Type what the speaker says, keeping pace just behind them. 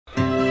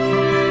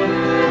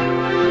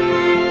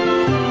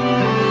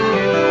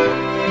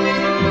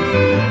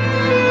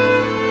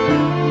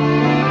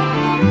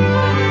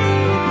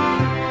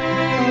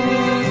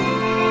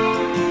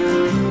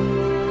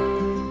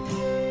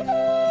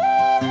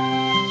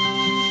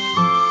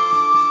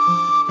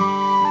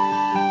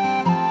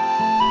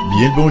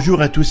Bien le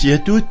bonjour à tous et à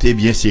toutes. Eh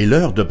bien, c'est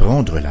l'heure de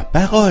prendre la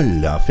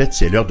parole. En fait,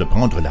 c'est l'heure de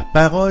prendre la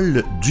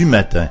parole du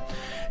matin.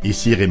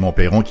 Ici Raymond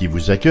Perron qui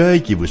vous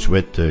accueille, qui vous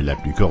souhaite la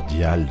plus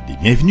cordiale des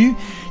bienvenues,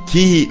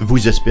 qui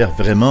vous espère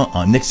vraiment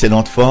en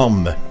excellente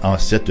forme en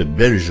cette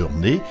belle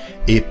journée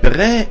et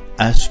prêt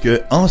à ce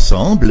que,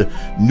 ensemble,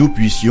 nous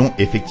puissions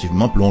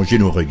effectivement plonger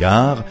nos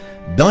regards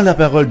dans la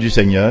parole du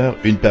Seigneur,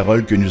 une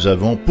parole que nous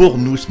avons pour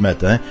nous ce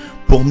matin,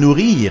 pour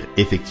nourrir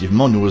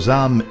effectivement nos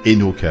âmes et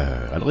nos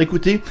cœurs. Alors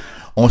écoutez,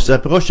 on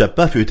s'approche à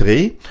pas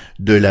feutrés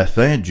de la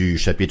fin du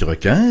chapitre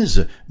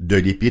 15 de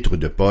l'épître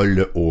de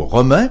Paul aux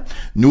Romains.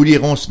 Nous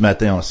lirons ce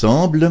matin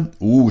ensemble,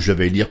 ou je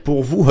vais lire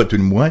pour vous, à tout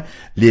le moins,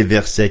 les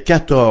versets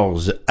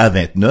 14 à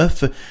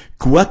 29,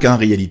 quoiqu'en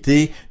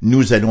réalité,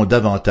 nous allons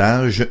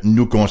davantage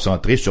nous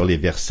concentrer sur les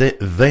versets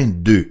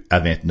 22 à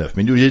 29.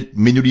 Mais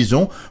nous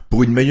lisons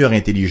pour une meilleure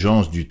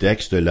intelligence du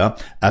texte là,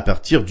 à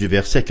partir du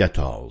verset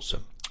 14.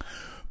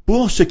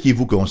 Pour ce qui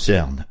vous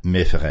concerne,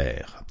 mes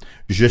frères,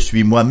 je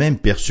suis moi-même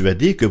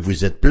persuadé que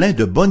vous êtes pleins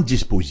de bonnes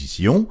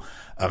dispositions,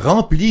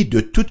 remplis de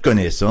toute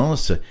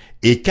connaissance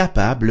et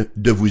capables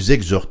de vous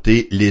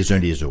exhorter les uns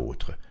les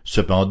autres.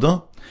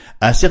 Cependant,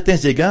 à certains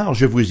égards,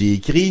 je vous ai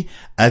écrit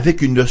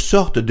avec une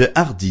sorte de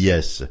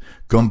hardiesse,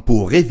 comme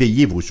pour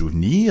réveiller vos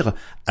souvenirs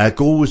à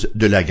cause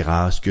de la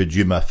grâce que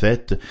Dieu m'a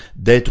faite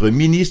d'être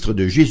ministre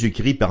de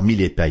Jésus-Christ parmi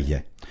les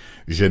païens.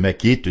 Je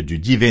m'acquitte du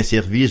divin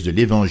service de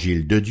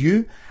l'Évangile de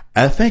Dieu,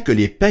 afin que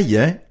les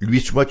païens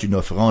lui soient une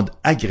offrande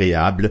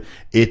agréable,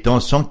 étant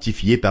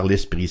sanctifiés par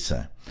l'Esprit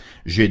Saint.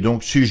 J'ai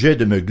donc sujet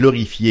de me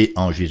glorifier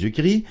en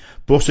Jésus-Christ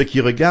pour ce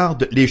qui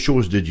regarde les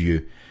choses de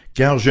Dieu,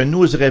 car je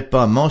n'oserais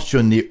pas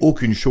mentionner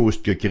aucune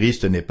chose que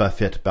Christ n'ait pas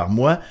faite par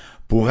moi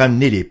pour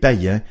amener les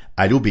païens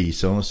à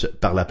l'obéissance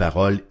par la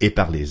parole et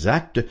par les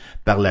actes,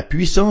 par la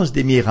puissance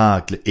des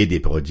miracles et des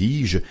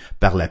prodiges,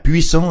 par la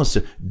puissance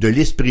de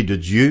l'Esprit de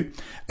Dieu.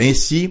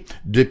 Ainsi,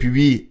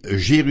 depuis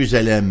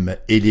Jérusalem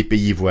et les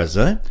pays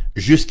voisins,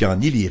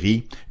 jusqu'en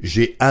Illyrie,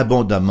 j'ai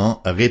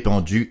abondamment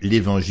répandu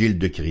l'évangile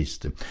de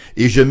Christ.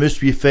 Et je me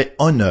suis fait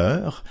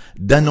honneur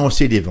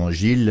d'annoncer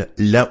l'évangile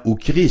là où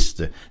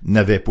Christ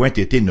n'avait point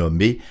été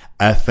nommé,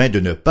 afin de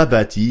ne pas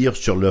bâtir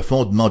sur le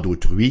fondement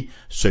d'autrui,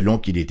 selon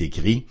qu'il est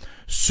écrit,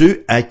 «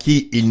 Ceux à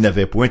qui il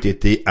n'avait point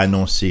été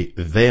annoncé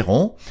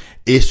verront,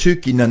 et ceux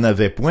qui n'en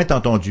avaient point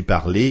entendu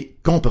parler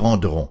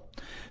comprendront. »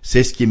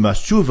 C'est ce qui m'a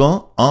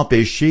souvent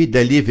empêché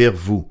d'aller vers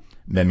vous.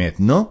 Mais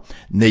maintenant,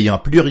 n'ayant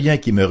plus rien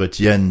qui me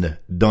retienne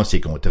dans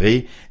ces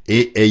contrées,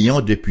 et ayant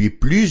depuis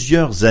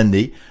plusieurs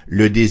années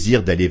le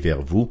désir d'aller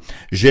vers vous,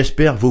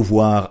 j'espère vous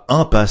voir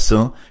en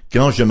passant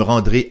quand je me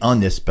rendrai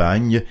en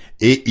Espagne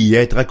et y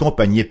être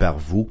accompagné par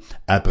vous,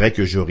 après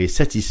que j'aurai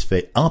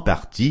satisfait en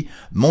partie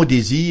mon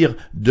désir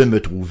de me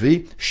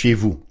trouver chez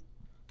vous.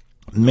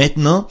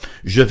 Maintenant,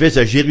 je vais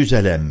à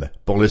Jérusalem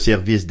pour le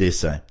service des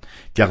saints,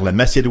 car la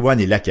Macédoine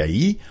et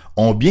l'Achaïe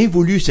ont bien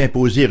voulu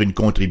s'imposer une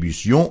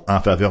contribution en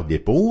faveur des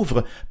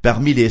pauvres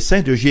parmi les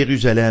saints de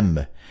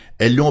Jérusalem.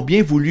 Elles l'ont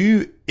bien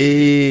voulu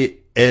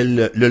et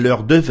elles le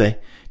leur devaient,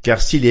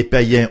 car si les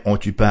païens ont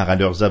eu part à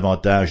leurs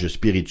avantages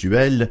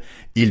spirituels,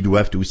 ils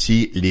doivent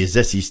aussi les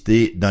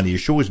assister dans les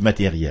choses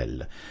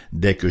matérielles.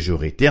 Dès que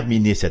j'aurai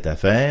terminé cette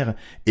affaire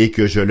et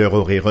que je leur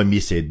aurai remis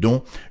ces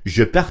dons,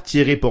 je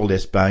partirai pour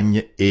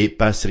l'Espagne et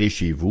passerai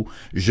chez vous.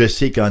 Je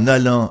sais qu'en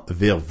allant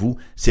vers vous,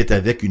 c'est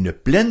avec une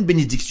pleine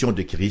bénédiction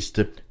de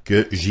Christ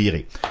que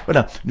j'irai.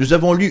 Voilà, nous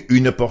avons lu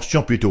une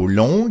portion plutôt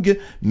longue,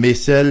 mais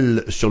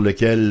celle sur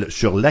laquelle,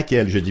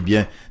 je dis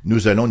bien,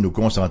 nous allons nous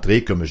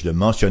concentrer, comme je le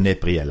mentionnais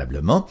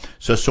préalablement,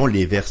 ce sont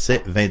les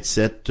versets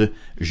 27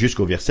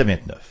 jusqu'au verset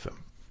 29.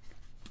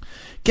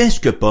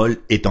 Qu'est-ce que Paul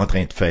est en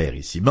train de faire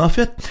ici? En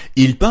fait,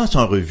 il passe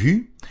en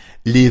revue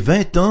les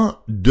 20 ans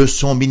de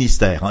son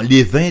ministère,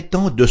 les 20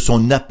 ans de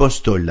son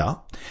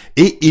apostolat,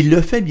 et il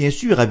le fait bien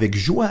sûr avec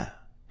joie.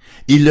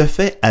 Il le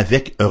fait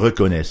avec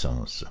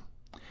reconnaissance.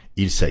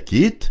 Il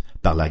s'acquitte,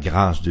 par la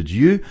grâce de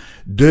Dieu,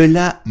 de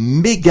la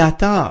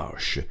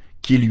méga-tâche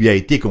qui lui a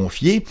été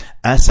confiée,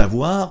 à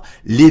savoir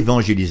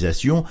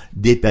l'évangélisation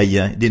des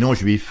païens, des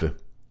non-juifs.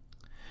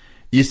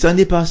 Il s'en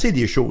est passé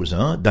des choses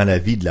dans la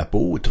vie de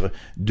l'apôtre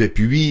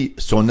depuis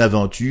son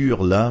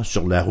aventure là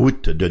sur la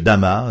route de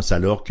Damas,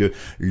 alors que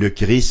le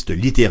Christ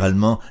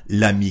littéralement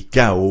l'a mis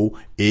KO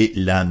et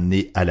l'a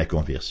amené à la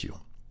conversion.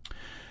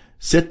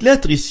 Cette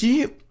lettre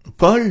ici,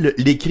 Paul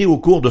l'écrit au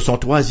cours de son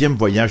 3e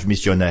voyage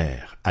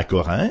missionnaire à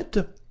Corinthe.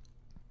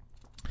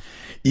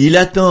 Il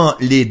attend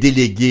les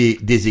délégués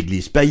des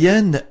églises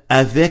païennes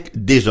avec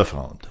des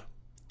offrandes.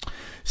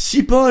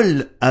 Si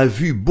Paul a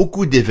vu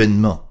beaucoup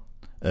d'événements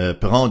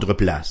prendre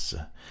place,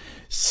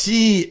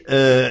 si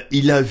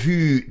il a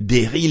vu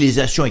des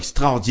réalisations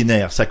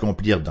extraordinaires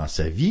s'accomplir dans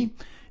sa vie,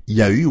 il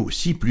y a eu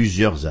aussi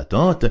plusieurs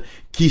attentes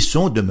qui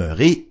sont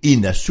demeurées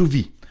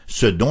inassouvies,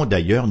 ce dont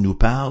d'ailleurs nous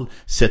parle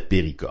cette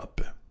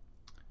péricope.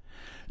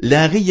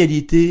 La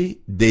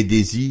réalité des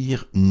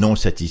désirs non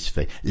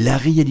satisfaits, la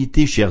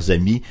réalité, chers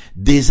amis,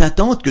 des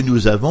attentes que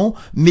nous avons,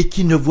 mais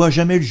qui ne voient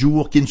jamais le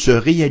jour, qui ne se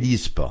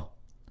réalisent pas.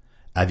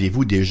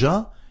 Avez-vous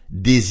déjà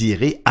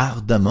désiré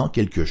ardemment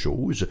quelque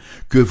chose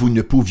que vous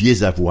ne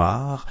pouviez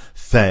avoir,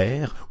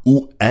 faire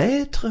ou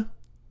être?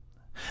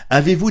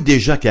 Avez-vous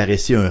déjà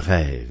caressé un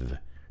rêve,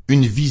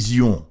 une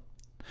vision,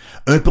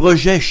 un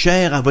projet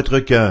cher à votre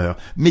cœur,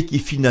 mais qui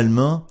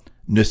finalement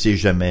ne s'est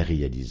jamais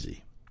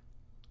réalisé?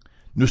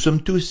 Nous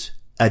sommes tous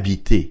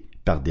habités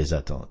par des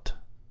attentes.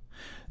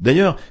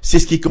 D'ailleurs, c'est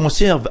ce qui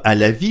conserve à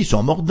la vie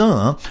son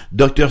mordant.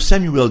 Dr.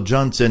 Samuel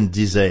Johnson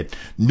disait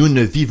 « Nous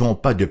ne vivons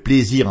pas de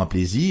plaisir en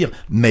plaisir,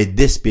 mais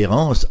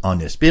d'espérance en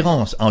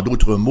espérance. » En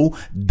d'autres mots,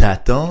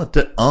 d'attente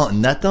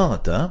en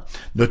attente.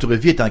 Notre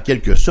vie est en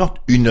quelque sorte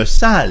une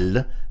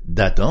salle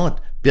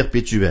d'attente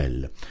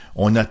perpétuelle.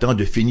 On attend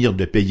de finir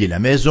de payer la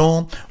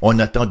maison, on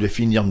attend de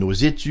finir nos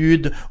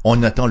études,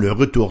 on attend le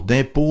retour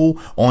d'impôts,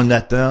 on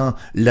attend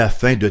la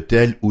fin de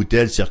telle ou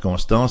telle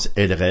circonstance,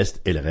 elle reste.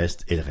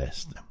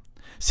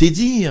 C'est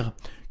dire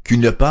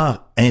qu'une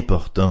part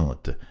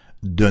importante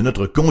de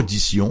notre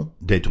condition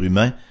d'être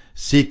humain,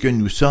 c'est que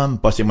nous sommes,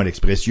 passez-moi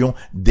l'expression,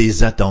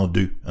 des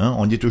attendeux.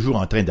 On est toujours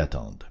en train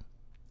d'attendre.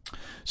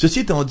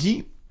 Ceci étant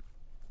dit,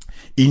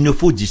 il nous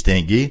faut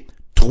distinguer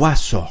 3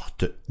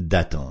 sortes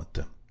d'attentes.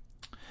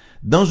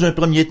 Dans un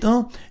premier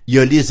temps, il y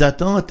a les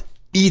attentes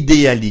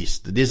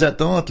idéalistes, des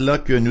attentes là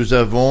que nous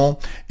avons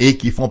et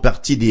qui font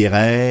partie des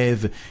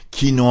rêves,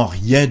 qui n'ont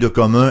rien de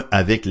commun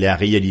avec la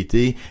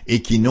réalité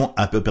et qui n'ont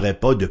à peu près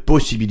pas de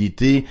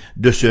possibilité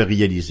de se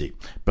réaliser.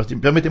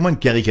 Permettez-moi une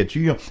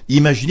caricature.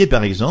 Imaginez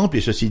par exemple,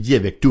 et ceci dit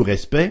avec tout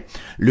respect,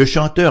 le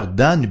chanteur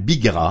Dan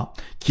Bigra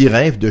qui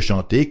rêve de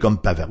chanter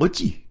comme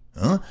Pavarotti.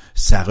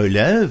 Ça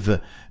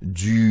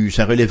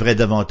relèverait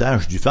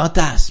davantage du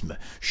fantasme.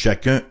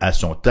 Chacun a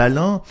son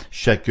talent,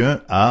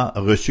 chacun a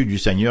reçu du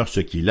Seigneur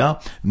ce qu'il a,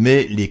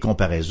 mais les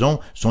comparaisons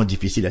sont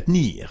difficiles à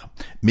tenir.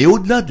 Mais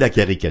au-delà de la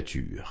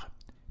caricature,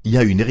 il y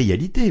a une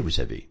réalité, vous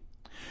savez.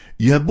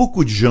 Il y a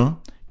beaucoup de gens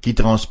qui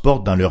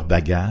transportent dans leur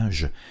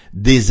bagage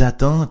des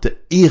attentes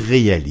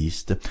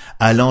irréalistes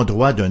à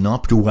l'endroit d'un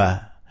emploi,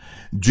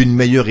 d'une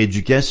meilleure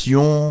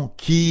éducation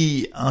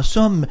qui, en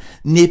somme,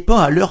 n'est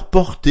pas à leur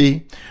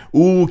portée,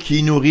 ou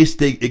qui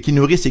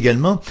nourrissent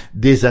également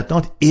des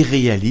attentes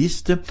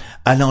irréalistes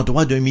à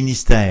l'endroit d'un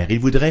ministère. Ils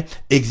voudraient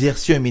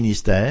exercer un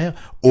ministère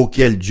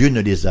auquel Dieu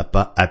ne les a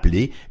pas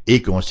appelés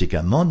et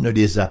conséquemment ne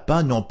les a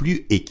pas non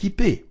plus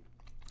équipés.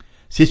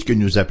 C'est ce que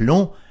nous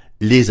appelons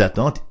les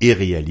attentes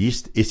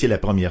irréalistes, et c'est la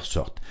première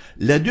sorte.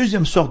 La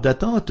deuxième sorte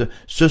d'attente,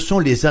 ce sont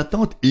les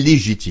attentes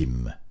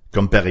légitimes,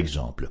 comme par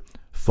exemple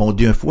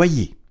fonder un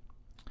foyer,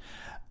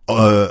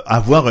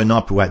 avoir un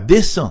emploi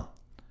décent,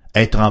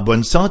 être en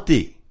bonne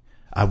santé,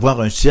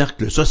 avoir un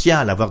cercle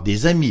social, avoir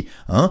des amis.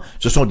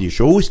 Ce sont des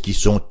choses qui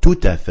sont tout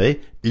à fait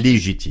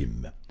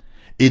légitimes.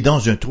 Et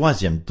dans un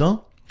troisième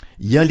temps,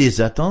 il y a les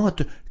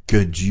attentes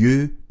que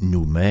Dieu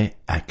nous met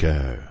à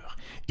cœur.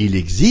 Il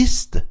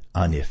existe,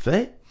 en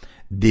effet,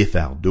 des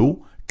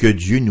fardeaux que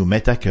Dieu nous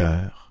met à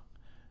cœur.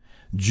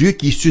 Dieu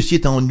qui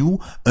suscite en nous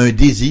un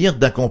désir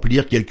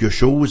d'accomplir quelque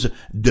chose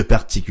de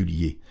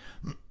particulier.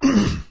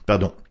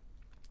 Pardon.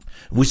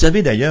 Vous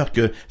savez d'ailleurs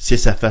que c'est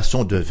sa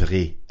façon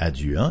d'œuvrer à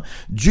Dieu.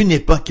 Dieu n'est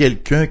pas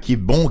quelqu'un qui,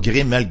 bon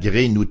gré mal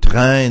gré, nous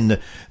traîne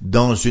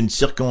dans une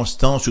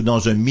circonstance ou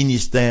dans un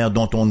ministère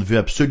dont on ne veut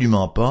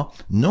absolument pas.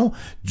 Non,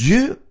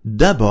 Dieu,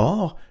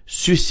 d'abord,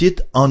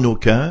 suscite en nos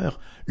cœurs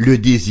le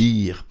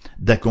désir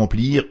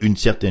d'accomplir une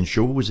certaine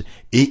chose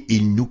et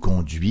il nous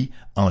conduit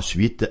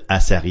ensuite à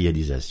sa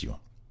réalisation.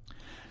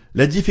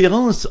 La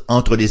différence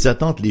entre les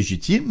attentes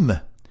légitimes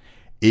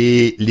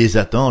et les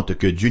attentes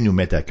que Dieu nous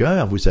met à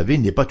cœur, vous savez,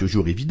 n'est pas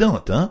toujours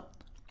évidente.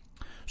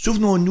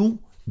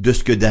 Souvenons-nous de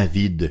ce que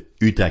David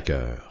eut à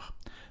cœur.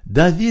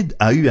 David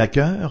a eu à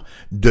cœur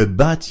de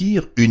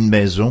bâtir une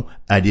maison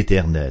à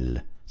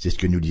l'Éternel. C'est ce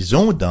que nous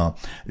lisons dans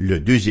le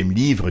 2e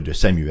livre de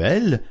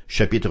Samuel,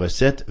 chapitre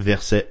 7,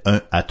 versets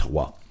 1 à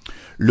 3.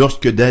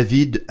 Lorsque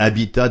David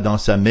habita dans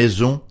sa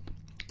maison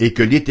et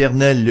que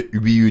l'Éternel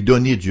lui eut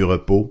donné du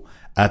repos,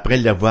 après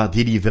l'avoir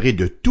délivré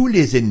de tous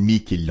les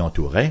ennemis qui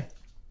l'entouraient,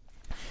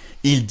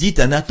 il dit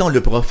à Nathan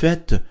le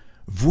prophète,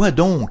 « Vois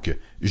donc,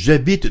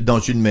 j'habite dans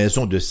une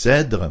maison de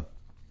cèdre,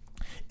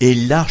 et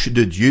l'arche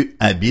de Dieu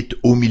habite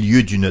au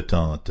milieu d'une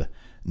tente. »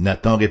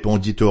 Nathan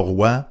répondit au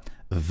roi,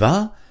 «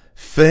 Va,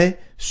 fais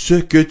ce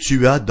que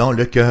tu as dans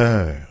le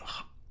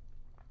cœur. »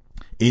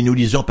 Et nous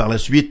lisons par la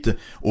suite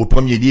au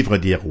premier livre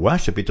des rois,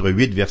 chapitre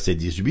 8, verset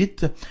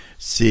 18,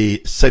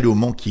 c'est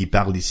Salomon qui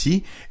parle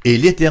ici, « Et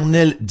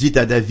l'Éternel dit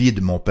à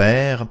David, mon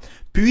père,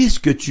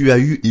 puisque tu as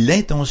eu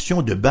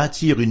l'intention de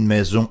bâtir une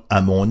maison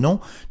à mon nom,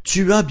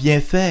 tu as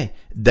bien fait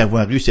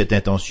d'avoir eu cette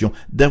intention,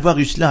 d'avoir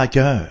eu cela à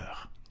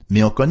cœur. »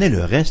 Mais on connaît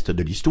le reste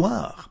de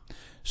l'histoire.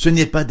 Ce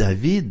n'est pas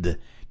David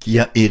qui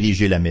a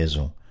érigé la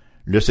maison.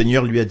 Le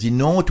Seigneur lui a dit, «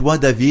 Non, toi,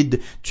 David,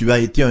 tu as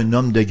été un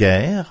homme de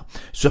guerre.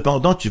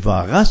 Cependant, tu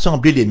vas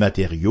rassembler les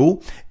matériaux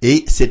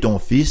et c'est ton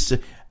fils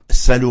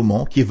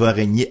Salomon qui va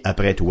régner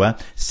après toi.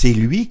 C'est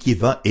lui qui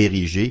va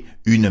ériger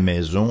une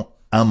maison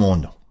à mon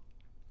nom. »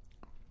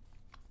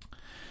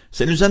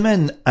 Ça nous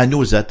amène à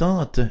nos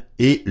attentes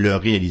et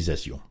leur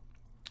réalisation.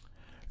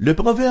 Le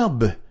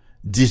proverbe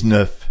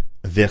 19,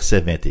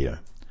 verset 21,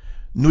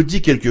 nous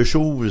dit quelque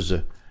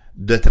chose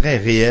de très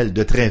réel,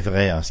 de très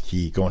vrai en ce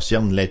qui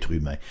concerne l'être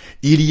humain.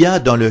 Il y a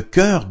dans le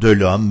cœur de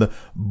l'homme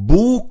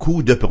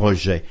beaucoup de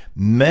projets,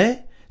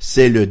 mais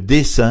c'est le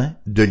dessein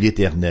de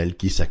l'Éternel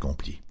qui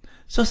s'accomplit.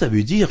 Ça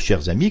veut dire,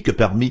 chers amis, que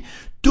parmi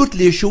toutes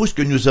les choses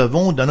que nous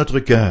avons dans notre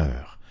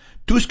cœur,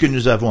 tout ce que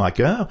nous avons à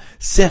cœur,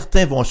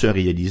 certains vont se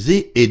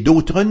réaliser et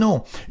d'autres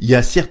non. Il y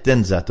a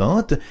certaines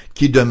attentes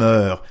qui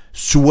demeurent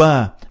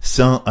soit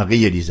sans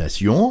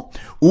réalisation,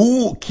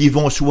 ou qui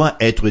vont soit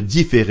être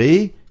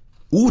différées,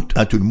 ou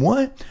à tout le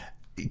moins,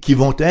 qui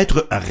vont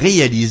être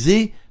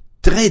réalisées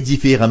très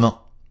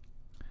différemment.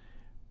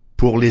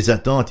 Pour les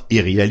attentes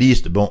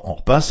irréalistes, on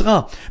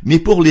repassera, mais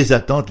pour les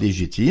attentes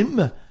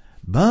légitimes,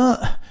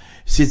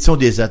 ce sont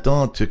des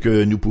attentes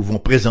que nous pouvons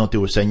présenter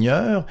au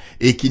Seigneur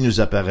et qui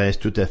nous apparaissent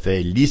tout à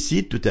fait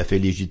licites, tout à fait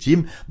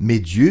légitimes, mais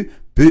Dieu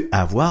peut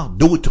avoir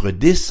d'autres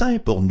desseins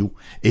pour nous.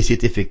 Et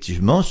c'est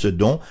effectivement ce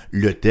dont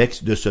le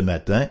texte de ce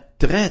matin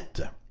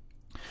traite.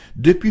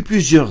 Depuis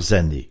plusieurs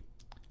années,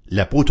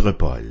 l'apôtre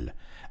Paul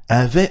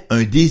avait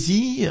un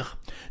désir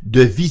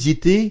de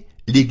visiter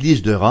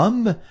l'Église de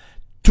Rome,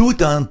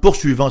 tout en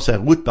poursuivant sa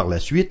route par la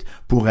suite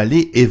pour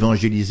aller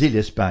évangéliser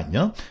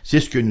l'Espagne. C'est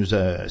ce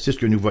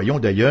que nous voyons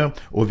d'ailleurs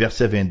au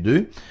verset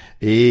 22,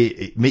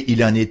 mais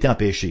il en était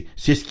empêché.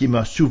 C'est ce qui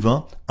m'a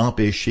souvent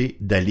empêché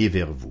d'aller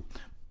vers vous.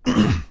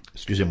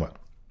 Excusez-moi.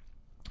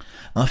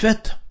 En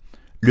fait,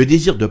 le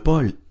désir de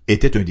Paul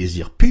était un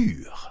désir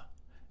pur.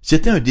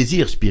 C'était un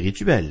désir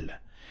spirituel.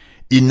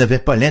 Il n'avait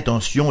pas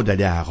l'intention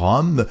d'aller à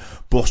Rome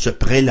pour se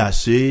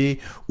prélasser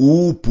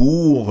ou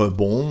pour,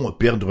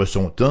 perdre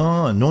son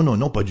temps.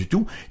 Non, pas du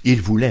tout.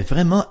 Il voulait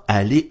vraiment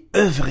aller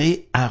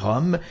œuvrer à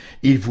Rome.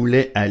 Il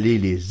voulait aller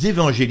les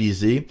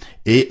évangéliser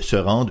et se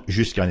rendre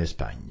jusqu'en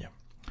Espagne.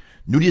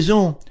 Nous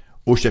lisons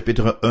au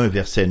chapitre 1,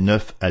 versets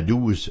 9 à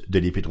 12 de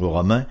l'Épître aux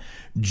Romains,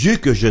 « Dieu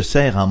que je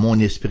sers en mon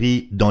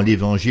esprit dans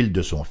l'évangile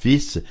de son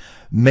Fils,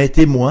 m'est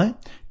témoin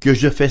que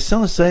je fais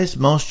sans cesse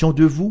mention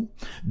de vous,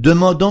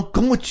 demandant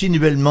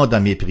continuellement dans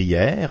mes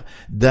prières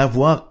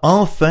d'avoir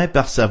enfin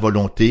par sa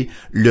volonté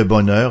le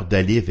bonheur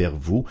d'aller vers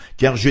vous,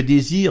 car je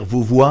désire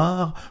vous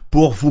voir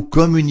pour vous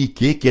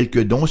communiquer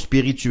quelques dons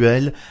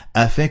spirituels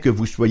afin que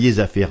vous soyez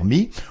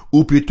affermis,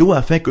 ou plutôt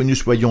afin que nous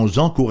soyons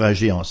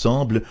encouragés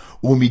ensemble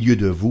au milieu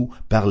de vous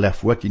par la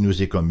foi qui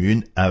nous est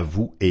commune à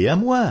vous et à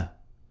moi. »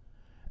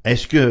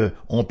 Est-ce que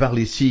on parle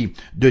ici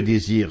de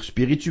désir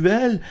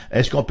spirituel?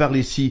 Est-ce qu'on parle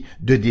ici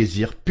de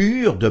désir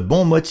pur, de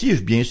bons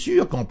motifs? Bien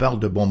sûr qu'on parle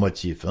de bons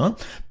motifs.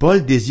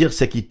 Paul désire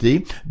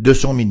s'acquitter de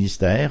son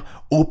ministère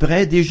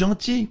auprès des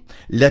gentils.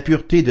 La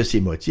pureté de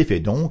ses motifs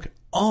est donc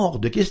hors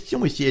de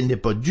question, et si elle n'est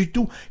pas du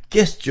tout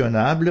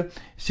questionnable,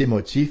 ses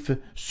motifs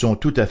sont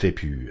tout à fait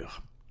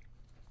purs.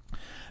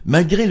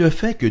 Malgré le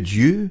fait que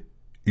Dieu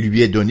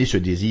lui ait donné ce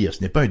désir, ce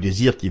n'est pas un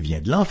désir qui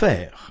vient de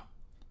l'enfer.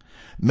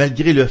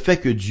 Malgré le fait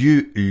que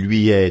Dieu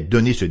lui ait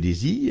donné ce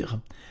désir,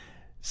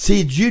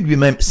 c'est Dieu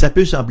lui-même, ça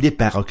peut sembler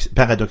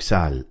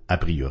paradoxal a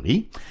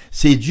priori,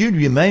 c'est Dieu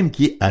lui-même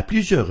qui, à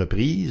plusieurs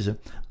reprises,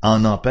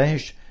 en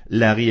empêche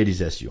la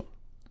réalisation.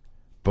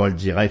 Paul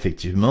dira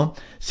effectivement,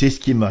 c'est ce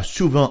qui m'a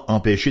souvent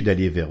empêché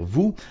d'aller vers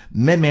vous,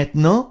 mais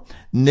maintenant,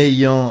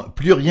 n'ayant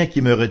plus rien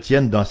qui me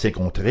retienne dans ces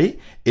contrées,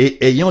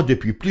 et ayant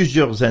depuis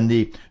plusieurs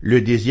années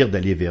le désir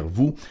d'aller vers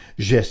vous,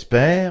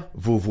 j'espère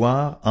vous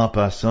voir en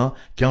passant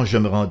quand je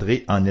me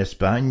rendrai en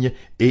Espagne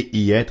et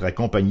y être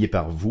accompagné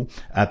par vous,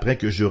 après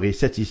que j'aurai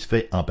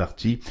satisfait en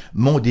partie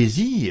mon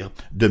désir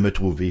de me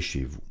trouver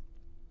chez vous.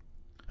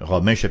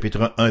 Romains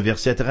chapitre 1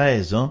 verset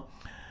 13,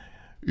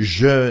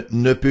 Je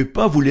ne peux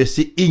pas vous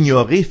laisser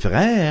ignorer,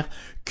 frères,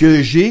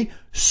 que j'ai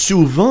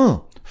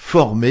souvent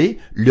formé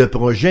le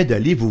projet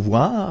d'aller vous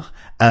voir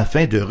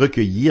afin de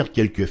recueillir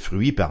quelques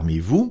fruits parmi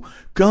vous,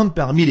 comme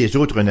parmi les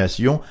autres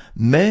nations,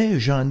 mais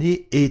j'en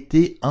ai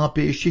été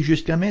empêché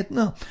jusqu'à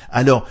maintenant.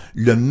 Alors,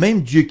 le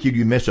même Dieu qui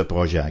lui met ce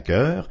projet à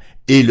cœur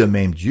est le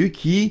même Dieu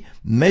qui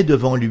met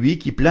devant lui,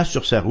 qui place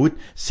sur sa route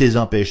ses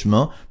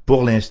empêchements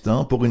pour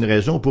l'instant, pour une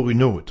raison ou pour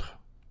une autre.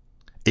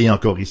 Et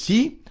encore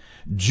ici,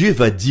 Dieu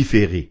va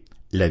différer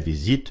la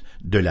visite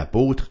de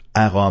l'apôtre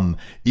à Rome.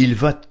 Il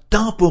va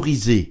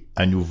temporiser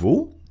à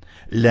nouveau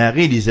la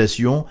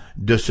réalisation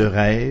de ce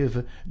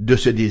rêve, de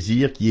ce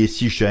désir qui est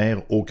si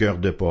cher au cœur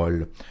de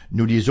Paul.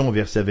 Nous lisons au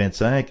verset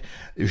 25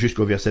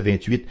 jusqu'au verset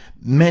 28.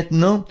 «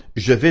 Maintenant,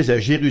 je vais à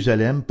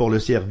Jérusalem pour le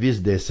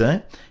service des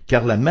saints,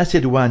 car la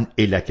Macédoine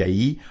et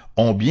l'Achaïe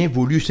ont bien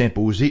voulu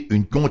s'imposer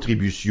une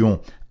contribution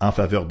en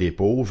faveur des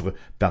pauvres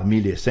parmi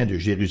les saints de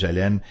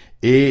Jérusalem,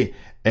 et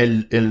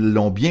elles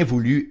l'ont bien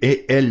voulu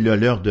et elles le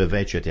leur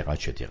devaient, etc.,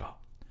 etc. »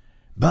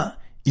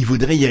 Il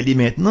voudrait y aller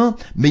maintenant,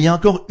 mais il y a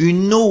encore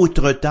une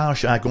autre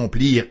tâche à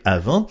accomplir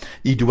avant.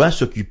 Il doit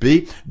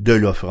s'occuper de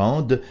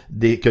l'offrande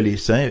que les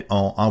saints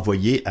ont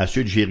envoyée à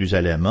ceux de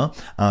Jérusalem.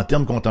 En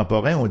termes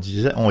contemporains,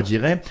 on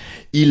dirait,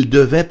 il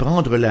devait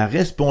prendre la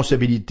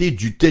responsabilité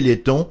du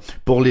téléthon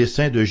pour les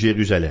saints de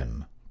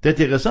Jérusalem. C'est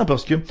intéressant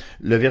parce que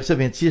le verset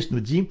 26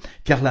 nous dit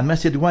 « Car la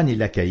Macédoine et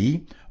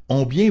l'Achaïe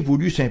ont bien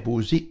voulu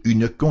s'imposer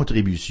une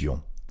contribution. »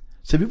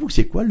 Savez-vous que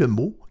c'est quoi le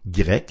mot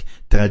grec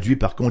traduit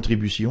par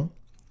contribution?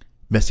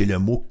 C'est le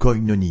mot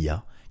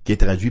koinonia, qui est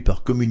traduit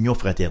par communion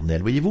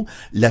fraternelle. Voyez-vous,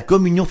 la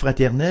communion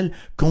fraternelle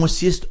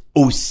consiste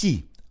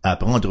aussi à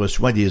prendre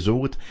soin des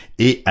autres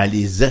et à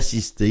les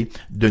assister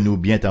de nos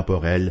biens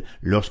temporels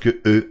lorsque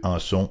eux en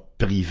sont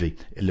privés.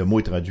 Le mot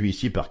est traduit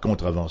ici par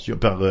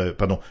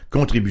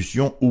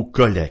contribution ou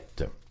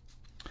collecte.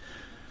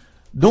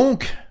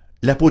 Donc,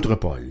 l'apôtre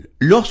Paul,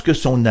 lorsque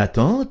son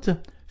attente,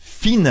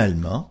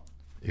 finalement,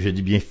 je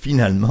dis bien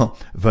finalement,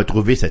 va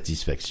trouver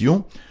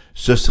satisfaction,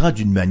 ce sera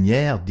d'une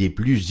manière des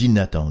plus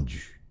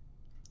inattendues.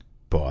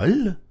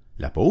 Paul,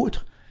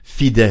 l'apôtre,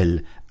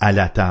 fidèle à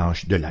la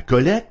tâche de la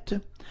collecte,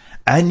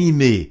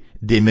 animé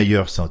des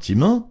meilleurs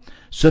sentiments,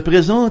 se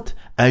présente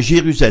à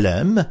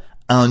Jérusalem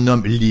en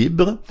homme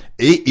libre,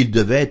 et il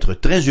devait être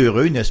très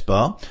heureux, n'est-ce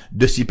pas,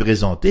 de s'y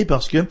présenter,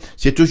 parce que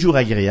c'est toujours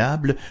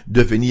agréable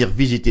de venir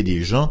visiter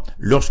des gens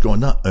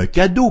lorsqu'on a un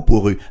cadeau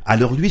pour eux.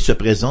 Alors lui se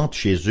présente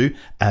chez eux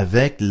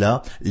avec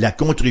la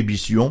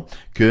contribution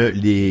que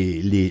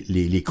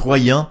les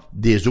croyants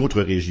des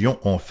autres régions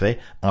ont fait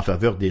en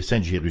faveur des saints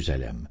de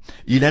Jérusalem.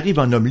 Il arrive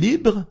en homme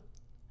libre,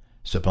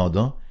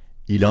 cependant,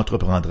 il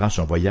entreprendra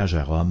son voyage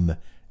à Rome,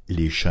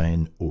 les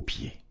chaînes aux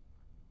pieds.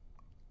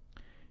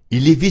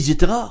 Il les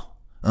visitera.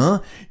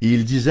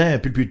 Il disait un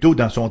peu plus tôt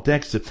dans son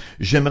texte, «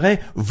 J'aimerais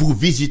vous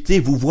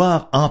visiter, vous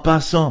voir en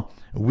passant. »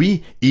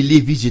 Oui, il les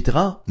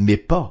visitera, mais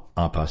pas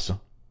en passant.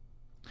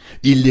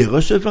 Il les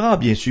recevra,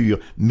 bien sûr,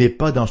 mais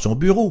pas dans son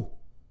bureau.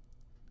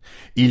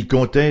 Il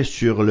comptait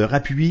sur leur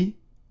appui,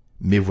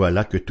 mais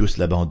voilà que tous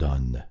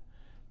l'abandonnent.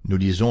 Nous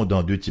lisons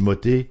dans 2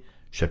 Timothée,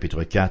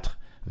 chapitre 4,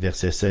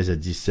 versets 16 à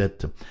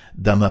 17, «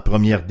 Dans ma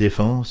première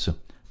défense,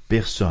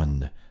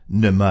 personne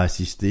ne m'a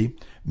assisté,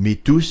 mais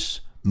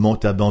tous m'ont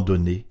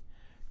abandonné.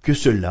 Que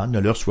cela ne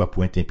leur soit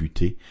point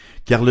imputé,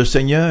 car le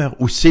Seigneur,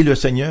 ou c'est le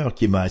Seigneur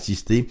qui m'a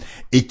assisté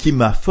et qui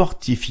m'a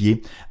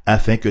fortifié,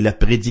 afin que la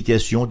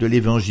prédication de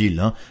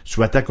l'Évangile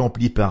soit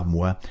accomplie par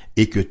moi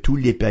et que tous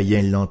les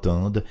païens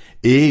l'entendent,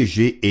 et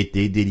j'ai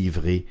été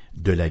délivré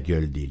de la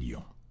gueule des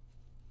lions. »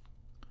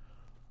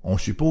 On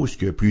suppose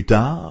que plus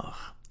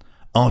tard,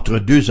 entre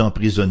 2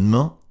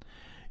 emprisonnements,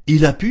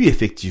 il a pu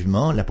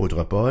effectivement,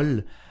 l'apôtre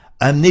Paul,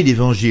 amener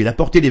l'Évangile,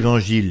 apporter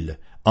l'Évangile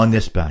en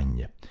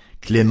Espagne.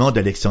 Clément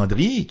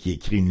d'Alexandrie, qui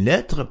écrit une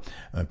lettre,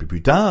 un peu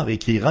plus tard,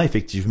 écrira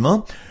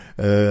effectivement,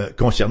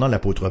 concernant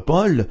l'apôtre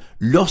Paul,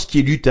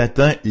 lorsqu'il eut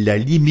atteint la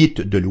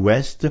limite de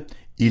l'Ouest,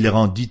 il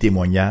rendit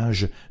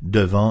témoignage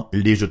devant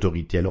les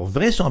autorités. Alors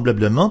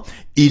vraisemblablement,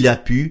 il a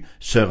pu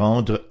se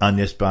rendre en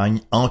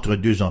Espagne entre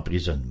 2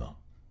 emprisonnements.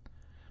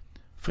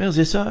 Frères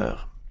et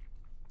sœurs,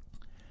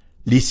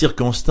 les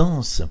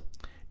circonstances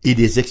et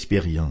les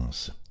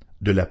expériences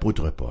de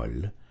l'apôtre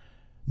Paul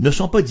ne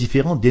sont pas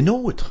différentes des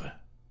nôtres.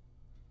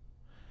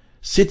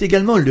 C'est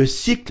également le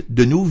cycle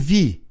de nos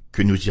vies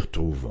que nous y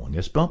retrouvons,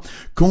 n'est-ce pas?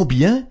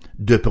 Combien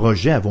de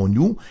projets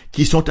avons-nous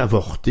qui sont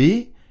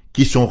avortés,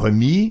 qui sont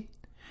remis,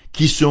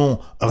 qui sont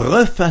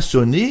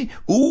refaçonnés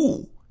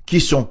ou qui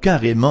sont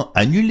carrément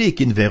annulés,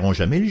 qui ne verront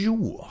jamais le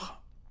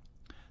jour?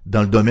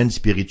 Dans le domaine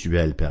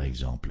spirituel, par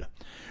exemple,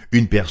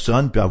 une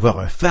personne peut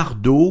avoir un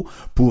fardeau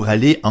pour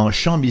aller en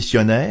champ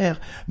missionnaire,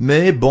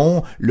 mais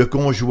bon, le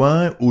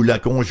conjoint ou la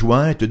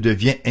conjointe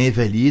devient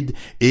invalide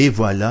et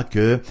voilà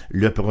que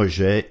le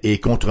projet est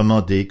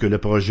contremandé, que le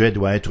projet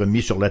doit être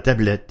mis sur la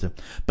tablette.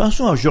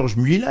 Pensons à George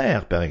Muller,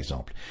 par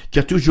exemple, qui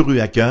a toujours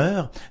eu à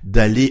cœur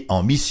d'aller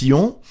en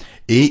mission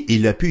et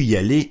il a pu y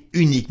aller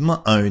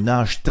uniquement à un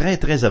âge très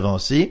très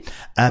avancé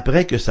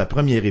après que sa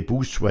première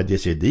épouse soit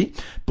décédée,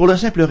 pour la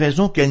simple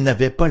raison qu'elle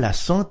n'avait pas la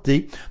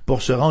santé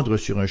pour se rendre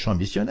sur un champ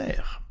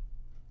missionnaire.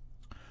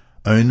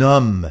 Un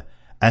homme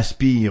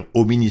aspire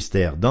au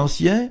ministère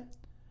d'ancien,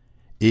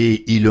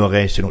 et il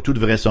aurait, selon toute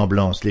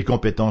vraisemblance, les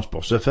compétences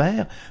pour ce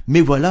faire,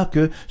 mais voilà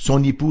que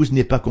son épouse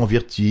n'est pas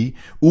convertie,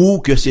 ou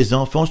que ses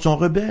enfants sont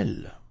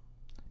rebelles.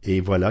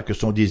 Et voilà que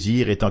son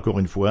désir est encore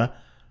une fois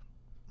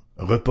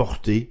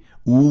reporté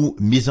ou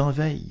mis en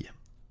veille.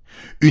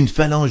 Une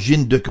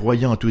phalangine de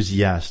croyants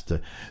enthousiastes,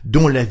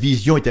 dont la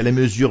vision est à la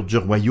mesure du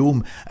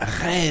royaume,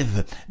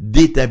 rêve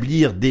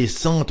d'établir des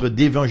centres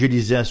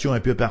d'évangélisation un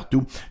peu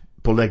partout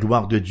pour la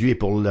gloire de Dieu et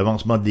pour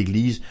l'avancement de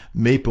l'Église,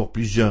 mais pour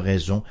plusieurs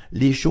raisons,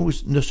 les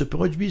choses ne se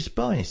produisent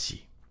pas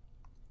ainsi.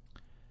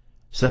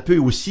 Ça peut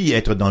aussi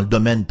être dans le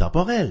domaine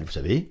temporel, vous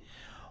savez.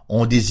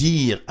 On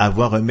désire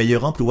avoir un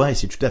meilleur emploi et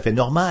c'est tout à fait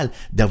normal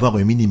d'avoir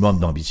un minimum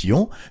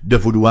d'ambition, de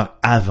vouloir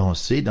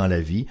avancer dans la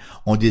vie.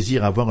 On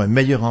désire avoir un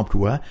meilleur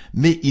emploi,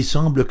 mais il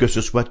semble que ce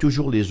soit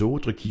toujours les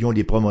autres qui ont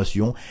les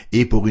promotions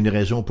et pour une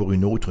raison ou pour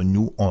une autre,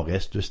 nous, on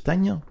reste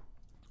stagnants.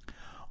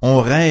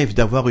 On rêve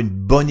d'avoir une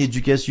bonne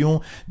éducation,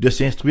 de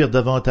s'instruire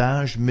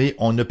davantage, mais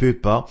on ne peut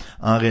pas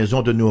en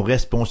raison de nos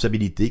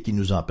responsabilités qui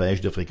nous empêchent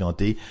de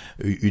fréquenter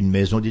une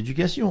maison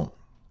d'éducation.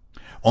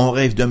 On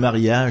rêve d'un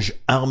mariage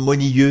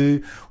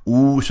harmonieux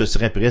où ce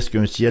serait presque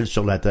un ciel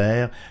sur la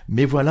terre,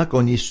 mais voilà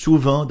qu'on est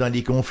souvent dans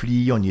les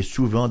conflits, on est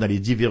souvent dans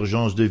les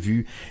divergences de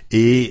vues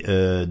et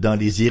dans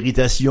les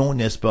irritations,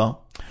 n'est-ce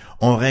pas?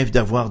 On rêve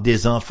d'avoir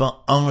des enfants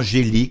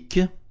angéliques,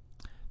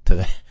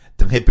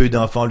 Très peu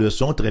d'enfants le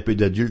sont, très peu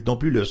d'adultes non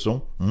plus le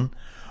sont.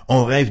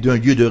 On rêve d'un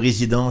lieu de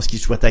résidence qui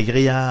soit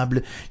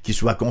agréable, qui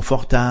soit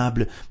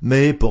confortable,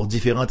 mais pour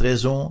différentes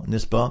raisons,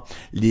 n'est-ce pas?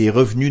 Les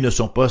revenus ne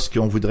sont pas ce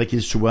qu'on voudrait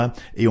qu'ils soient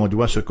et on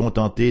doit se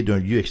contenter d'un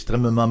lieu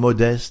extrêmement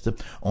modeste.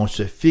 On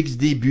se fixe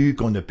des buts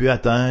qu'on ne peut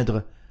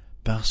atteindre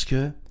parce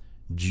que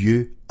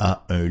Dieu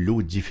a un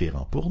lot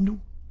différent pour nous.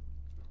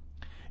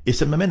 Et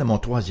ça m'amène à mon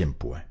troisième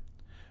point.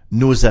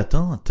 Nos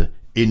attentes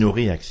et nos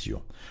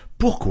réactions.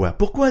 Pourquoi?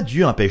 Pourquoi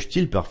Dieu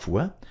empêche-t-il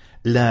parfois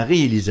la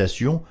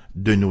réalisation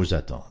de nos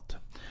attentes?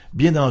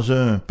 Bien, dans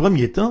un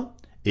premier temps,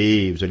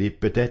 et vous allez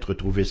peut-être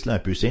trouver cela un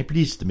peu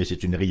simpliste, mais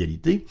c'est une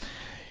réalité,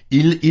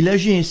 il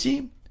agit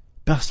ainsi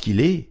parce qu'il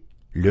est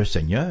le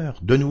Seigneur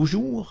de nos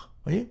jours.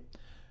 Voyez?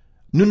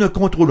 Nous ne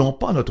contrôlons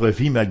pas notre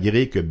vie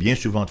malgré que bien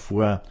souvent de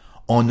fois,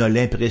 on a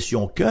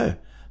l'impression que,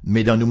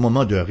 mais dans nos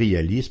moments de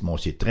réalisme, on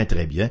sait très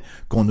très bien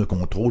qu'on ne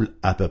contrôle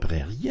à peu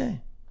près rien.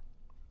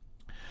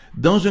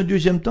 Dans un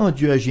deuxième temps,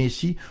 Dieu agit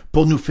ainsi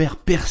pour nous faire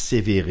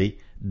persévérer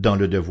dans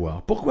le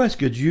devoir. Pourquoi est-ce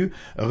que Dieu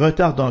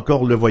retarde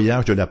encore le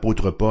voyage de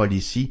l'apôtre Paul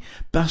ici?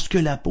 Parce que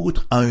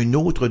l'apôtre a un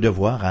autre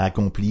devoir à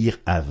accomplir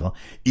avant.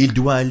 Il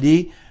doit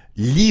aller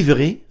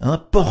livrer,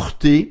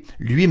 porter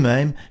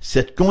lui-même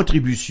cette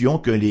contribution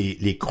que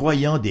les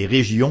croyants des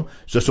régions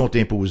se sont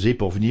imposés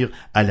pour venir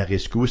à la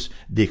rescousse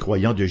des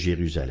croyants de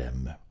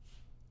Jérusalem.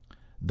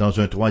 Dans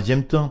un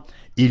troisième temps,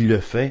 il le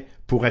fait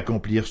pour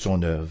accomplir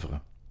son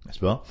œuvre. N'est-ce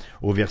pas?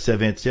 Au verset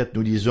 27,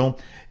 nous lisons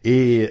 «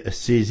 Et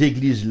ces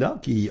églises-là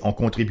qui ont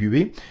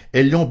contribué,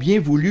 elles l'ont bien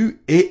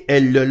voulu et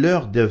elles le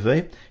leur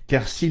devaient,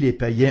 car si les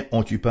païens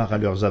ont eu part à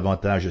leurs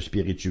avantages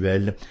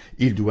spirituels,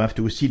 ils doivent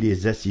aussi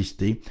les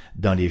assister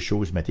dans les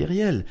choses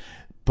matérielles. »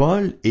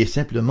 Paul est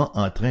simplement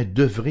en train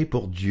d'œuvrer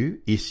pour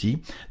Dieu ici,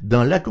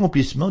 dans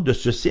l'accomplissement de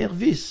ce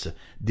service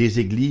des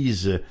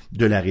églises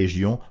de la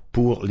région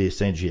pour les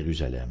saints de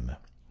Jérusalem.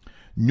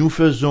 Nous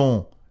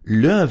faisons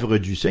l'œuvre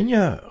du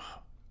Seigneur.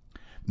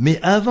 Mais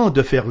avant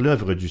de faire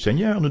l'œuvre du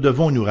Seigneur, nous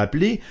devons nous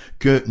rappeler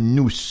que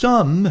nous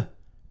sommes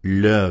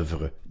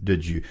l'œuvre de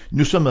Dieu.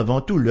 Nous sommes avant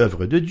tout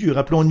l'œuvre de Dieu.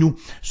 Rappelons-nous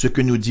ce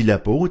que nous dit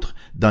l'apôtre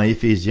dans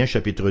Éphésiens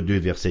chapitre 2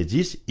 verset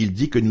 10. Il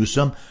dit que nous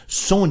sommes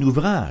son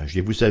ouvrage.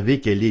 Et vous savez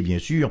quel est bien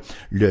sûr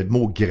le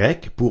mot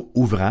grec pour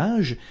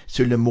ouvrage,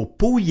 c'est le mot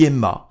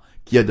poiema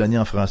qui a donné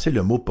en français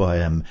le mot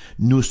poème.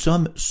 Nous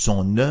sommes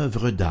son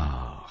œuvre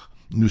d'art.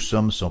 Nous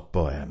sommes son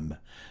poème.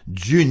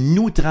 Dieu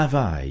nous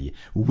travaille.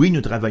 Oui,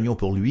 nous travaillons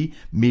pour lui,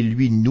 mais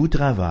lui nous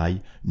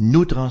travaille,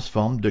 nous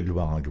transforme de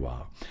gloire en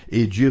gloire.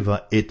 Et Dieu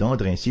va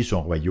étendre ainsi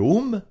son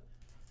royaume,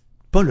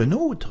 pas le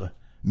nôtre,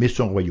 mais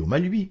son royaume à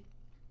lui.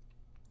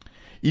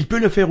 Il peut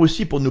le faire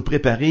aussi pour nous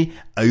préparer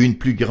à une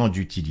plus grande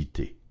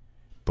utilité.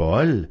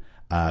 Paul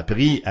a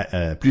appris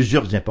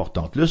plusieurs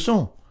importantes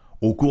leçons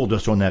au cours de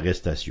son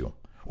arrestation,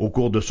 au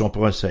cours de son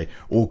procès,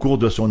 au cours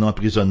de son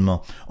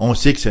emprisonnement. On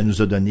sait que ça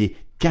nous a donné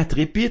 4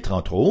 épîtres,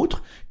 entre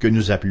autres, que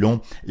nous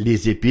appelons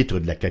les épîtres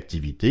de la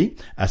captivité,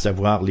 à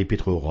savoir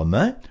l'épître aux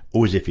Romains,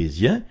 aux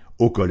Éphésiens,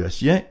 aux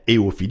Colossiens et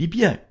aux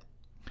Philippiens.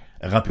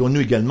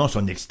 Rappelons-nous également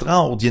son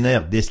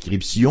extraordinaire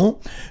description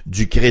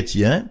du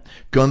chrétien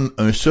comme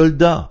un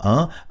soldat,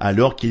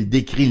 alors qu'il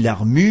décrit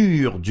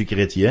l'armure du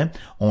chrétien.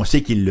 On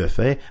sait qu'il le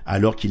fait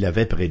alors qu'il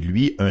avait près de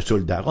lui un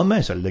soldat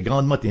romain. Ça l'a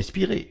grandement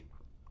inspiré.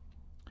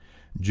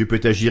 Dieu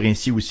peut agir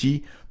ainsi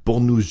aussi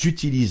pour nous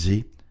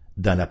utiliser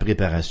dans la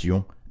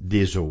préparation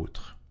des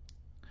autres.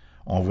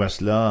 On voit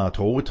cela,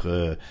 entre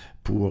autres,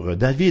 pour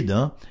David,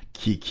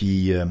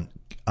 qui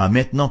a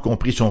maintenant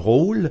compris son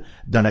rôle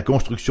dans la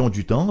construction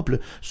du temple.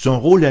 Son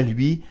rôle à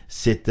lui,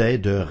 c'était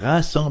de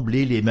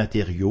rassembler les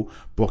matériaux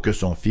pour que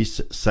son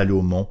fils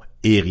Salomon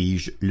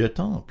érige le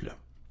temple.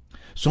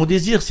 Son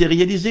désir s'est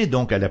réalisé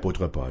donc à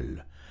l'apôtre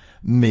Paul,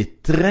 mais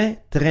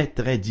très, très,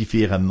 très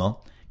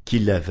différemment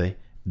qu'il l'avait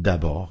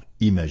d'abord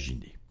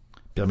imaginé.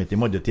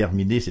 Permettez-moi de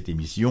terminer cette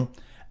émission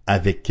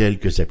avec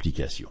quelques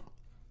applications.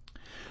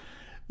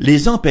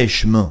 Les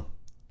empêchements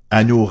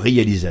à nos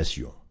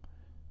réalisations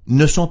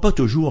ne sont pas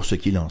toujours ce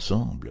qu'il en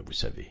semble, vous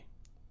savez.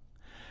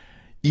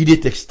 Il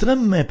est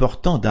extrêmement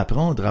important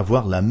d'apprendre à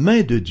voir la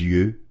main de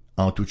Dieu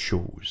en toutes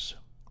choses.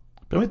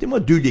 Permettez-moi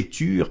 2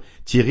 lectures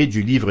tirées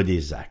du livre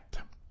des Actes.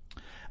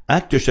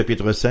 Actes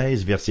chapitre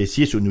 16, verset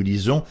 6, où nous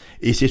lisons,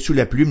 et c'est sous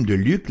la plume de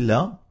Luc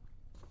là,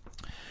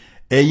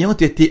 « Ayant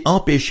été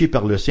empêchés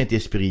par le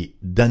Saint-Esprit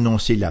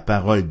d'annoncer la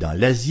parole dans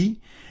l'Asie,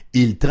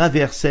 ils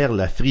traversèrent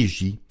la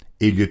Phrygie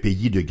et le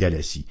pays de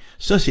Galatie. »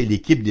 Ça, c'est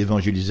l'équipe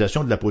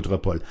d'évangélisation de l'apôtre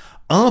Paul.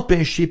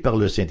 Empêchés par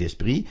le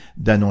Saint-Esprit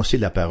d'annoncer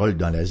la parole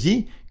dans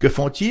l'Asie, que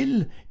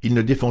font-ils? Ils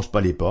ne défoncent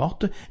pas les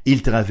portes,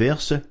 ils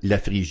traversent la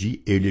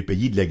Phrygie et le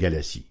pays de la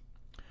Galatie.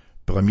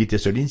 1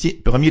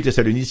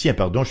 Thessaloniciens,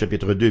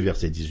 chapitre 2,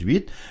 verset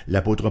 18,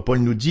 l'apôtre Paul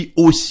nous dit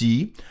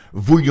aussi, «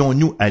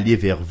 Voulions-nous aller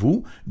vers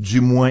vous,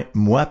 du moins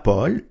moi,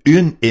 Paul,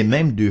 1 et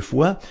même 2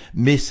 fois,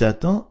 mais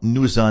Satan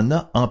nous en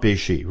a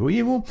empêchés. »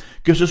 Voyez-vous,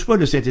 que ce soit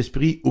le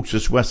Saint-Esprit ou que ce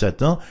soit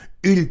Satan,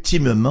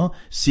 ultimement,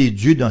 c'est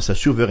Dieu dans sa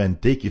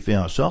souveraineté qui fait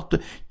en sorte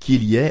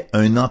qu'il y ait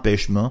un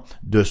empêchement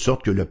de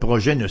sorte que le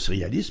projet ne se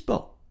réalise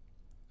pas.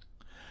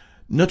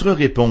 Notre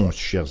réponse,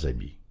 chers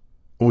amis,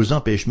 aux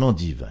empêchements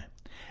divins,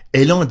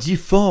 elle en dit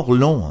fort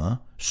long,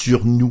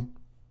 sur nous.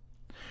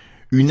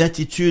 Une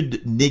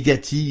attitude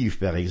négative,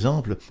 par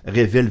exemple,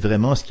 révèle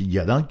vraiment ce qu'il y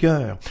a dans le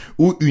cœur,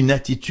 ou une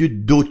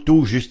attitude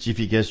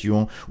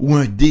d'auto-justification, ou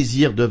un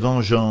désir de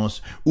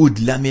vengeance, ou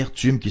de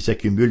l'amertume qui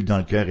s'accumule dans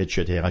le cœur,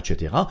 etc.,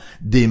 etc.,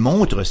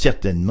 démontrent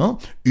certainement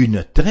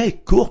une très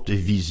courte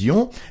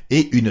vision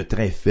et une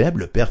très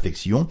faible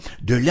perfection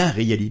de la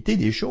réalité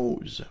des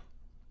choses.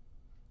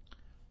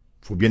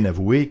 Faut bien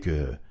avouer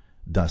que,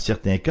 dans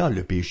certains cas,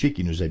 le péché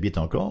qui nous habite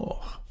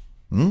encore,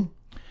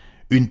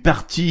 une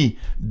partie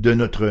de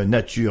notre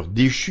nature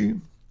déchue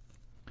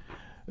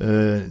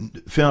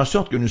fait en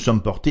sorte que nous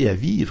sommes portés à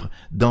vivre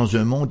dans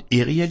un monde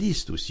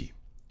irréaliste aussi.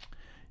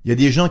 Il y a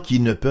des gens qui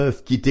ne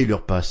peuvent quitter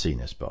leur passé,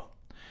 n'est-ce pas?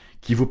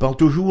 Qui vous parlent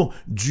toujours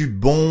du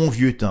bon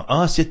vieux temps.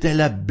 Ah, c'était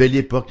la belle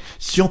époque.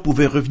 Si on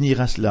pouvait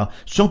revenir à cela,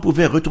 si on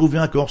pouvait retrouver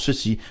encore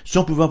ceci, si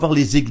on pouvait avoir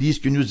les églises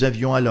que nous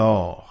avions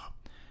alors.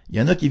 Il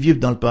y en a qui vivent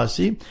dans le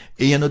passé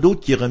et il y en a d'autres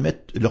qui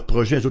remettent leurs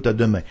projets aux autres à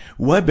demain.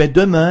 Ouais,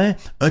 demain,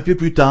 un peu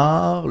plus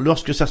tard,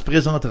 lorsque ça se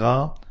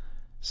présentera,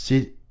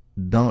 c'est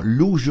dans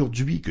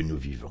l'aujourd'hui que nous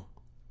vivons.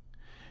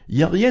 Il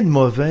n'y a rien de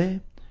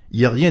mauvais, il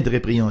n'y a rien de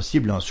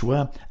répréhensible en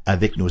soi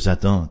avec nos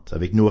attentes,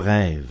 avec nos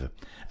rêves,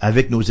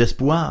 avec nos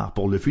espoirs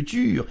pour le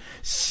futur,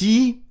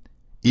 si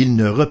ils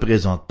ne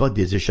représentent pas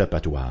des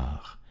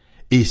échappatoires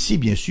et si,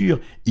 bien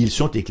sûr, ils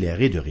sont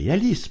éclairés de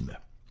réalisme.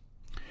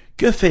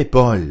 Que fait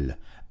Paul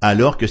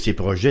alors que ses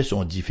projets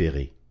sont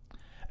différés?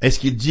 Est-ce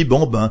qu'il dit,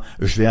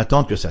 je vais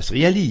attendre que ça se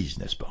réalise,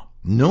 n'est-ce pas?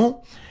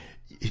 Non,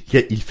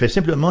 il fait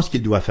simplement ce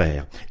qu'il doit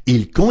faire.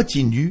 Il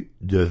continue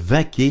de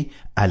vaquer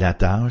à la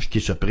tâche qui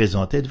se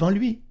présentait devant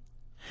lui.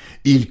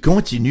 Il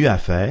continue à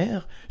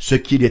faire ce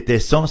qu'il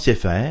était censé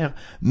faire,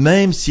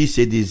 même si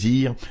ses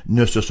désirs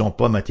ne se sont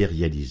pas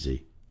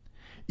matérialisés.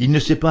 Il ne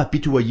s'est pas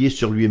apitoyé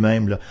sur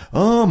lui-même, là.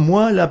 Ah,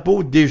 moi,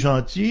 l'apôtre des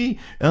gentils,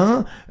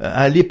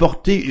 aller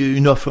porter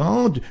une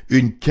offrande,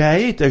 une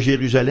quête à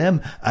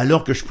Jérusalem,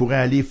 alors que je pourrais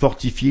aller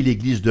fortifier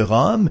l'église de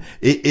Rome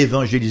et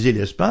évangéliser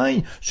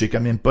l'Espagne, c'est quand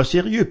même pas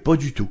sérieux, pas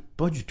du tout,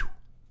 pas du tout.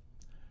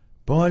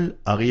 Paul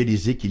a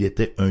réalisé qu'il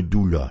était un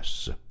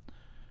doulos,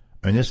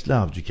 un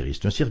esclave du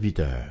Christ, un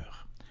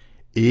serviteur,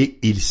 et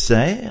il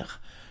sert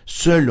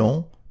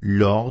selon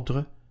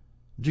l'ordre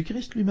du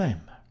Christ lui-même.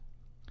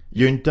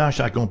 Il y a une tâche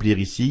à accomplir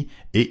ici,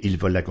 et il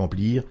va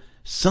l'accomplir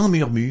sans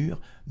murmure,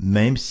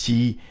 même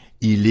si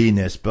il est,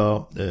 n'est-ce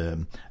pas,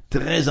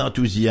 très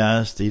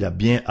enthousiaste et il a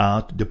bien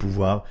hâte de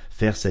pouvoir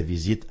faire sa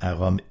visite à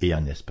Rome et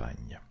en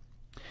Espagne.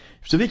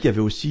 Vous savez qu'il y avait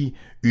aussi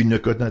une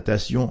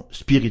connotation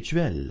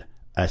spirituelle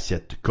à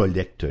cette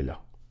collecte-là.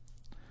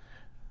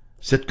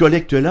 Cette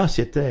collecte-là,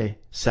 c'était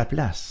sa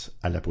place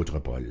à l'apôtre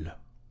Paul.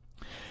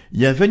 Il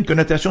y avait une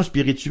connotation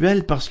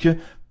spirituelle parce que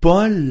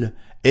Paul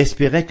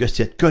espérait que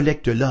cette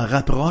collecte-là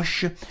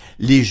rapproche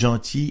les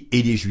gentils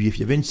et les juifs.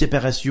 Il y avait une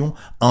séparation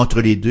entre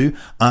les deux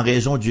en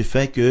raison du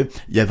fait qu'il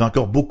y avait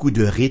encore beaucoup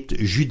de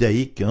rites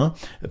judaïques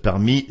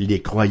parmi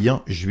les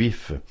croyants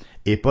juifs.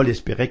 Et Paul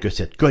espérait que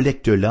cette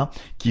collecte-là,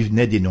 qui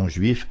venait des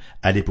non-juifs,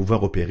 allait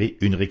pouvoir opérer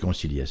une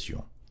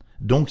réconciliation.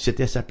 Donc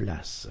c'était sa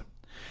place.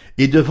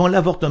 Et devant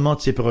l'avortement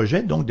de ses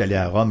projets, donc d'aller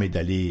à Rome et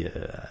d'aller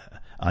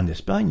en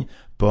Espagne,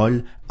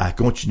 Paul a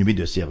continué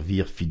de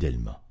servir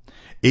fidèlement.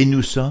 Et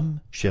nous sommes,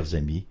 chers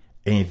amis,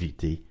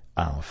 invités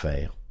à en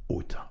faire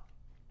autant.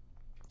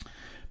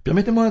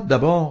 Permettez-moi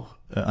d'abord,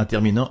 en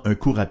terminant, un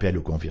court appel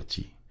aux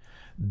convertis,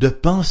 de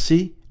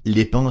penser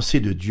les pensées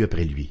de Dieu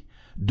après lui,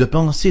 de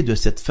penser de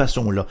cette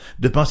façon-là,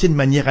 de penser de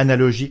manière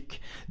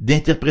analogique,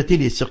 d'interpréter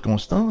les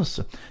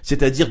circonstances,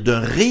 c'est-à-dire de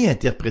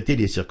réinterpréter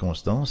les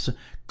circonstances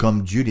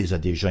comme Dieu les a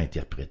déjà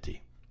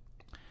interprétées.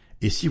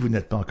 Et si vous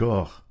n'êtes pas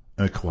encore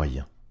un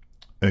croyant,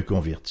 un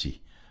converti,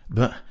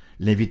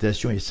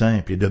 l'invitation est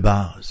simple et de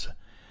base.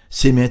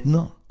 C'est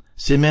maintenant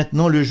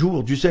le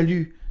jour du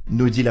salut,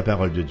 nous dit la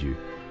parole de Dieu.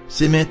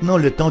 C'est maintenant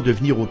le temps de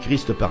venir au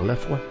Christ par la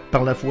foi.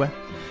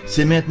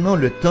 C'est maintenant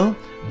le temps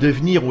de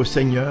venir au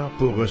Seigneur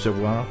pour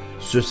recevoir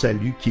ce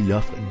salut qu'il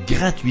offre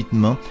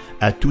gratuitement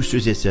à tous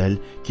ceux et celles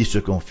qui se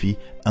confient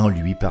en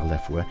lui par la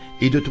foi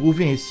et de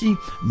trouver ainsi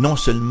non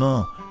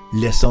seulement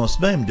l'essence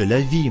même de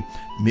la vie,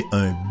 mais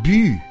un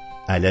but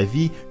à la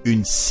vie,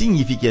 une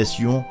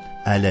signification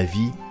à la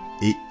vie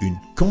et une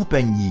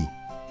compagnie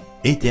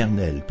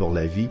éternelle pour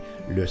la vie,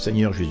 le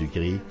Seigneur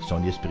Jésus-Christ,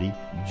 son Esprit,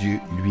 Dieu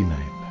lui-même.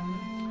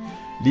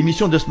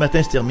 L'émission de ce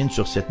matin se termine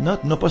sur cette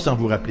note, non pas sans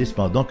vous rappeler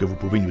cependant que vous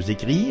pouvez nous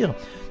écrire.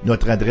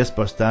 Notre adresse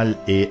postale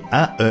est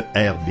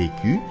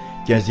AERBQ,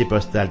 casier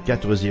postal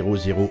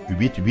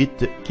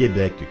 40088,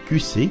 Québec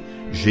QC,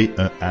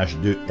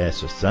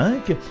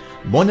 G1H2S5.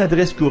 Mon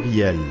adresse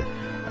courriel,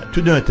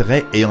 tout d'un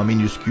trait et en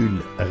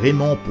minuscule,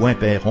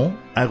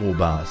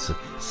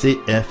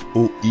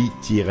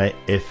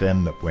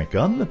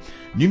 raymond.perron@cfoi-fm.com.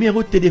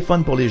 Numéro de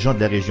téléphone pour les gens de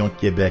la région de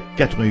Québec,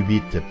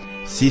 88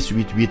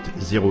 688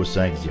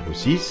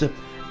 0506.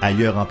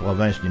 Ailleurs en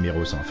province,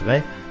 numéro sans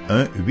frais,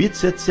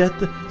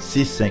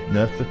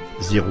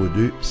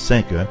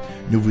 1-877-659-0251.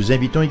 Nous vous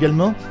invitons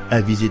également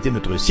à visiter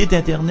notre site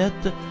Internet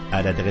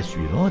à l'adresse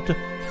suivante,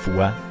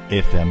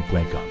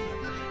 foifm.com.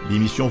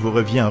 L'émission vous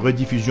revient en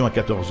rediffusion à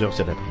 14h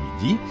cet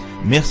après-midi.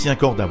 Merci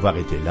encore d'avoir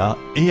été là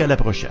et à la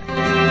prochaine.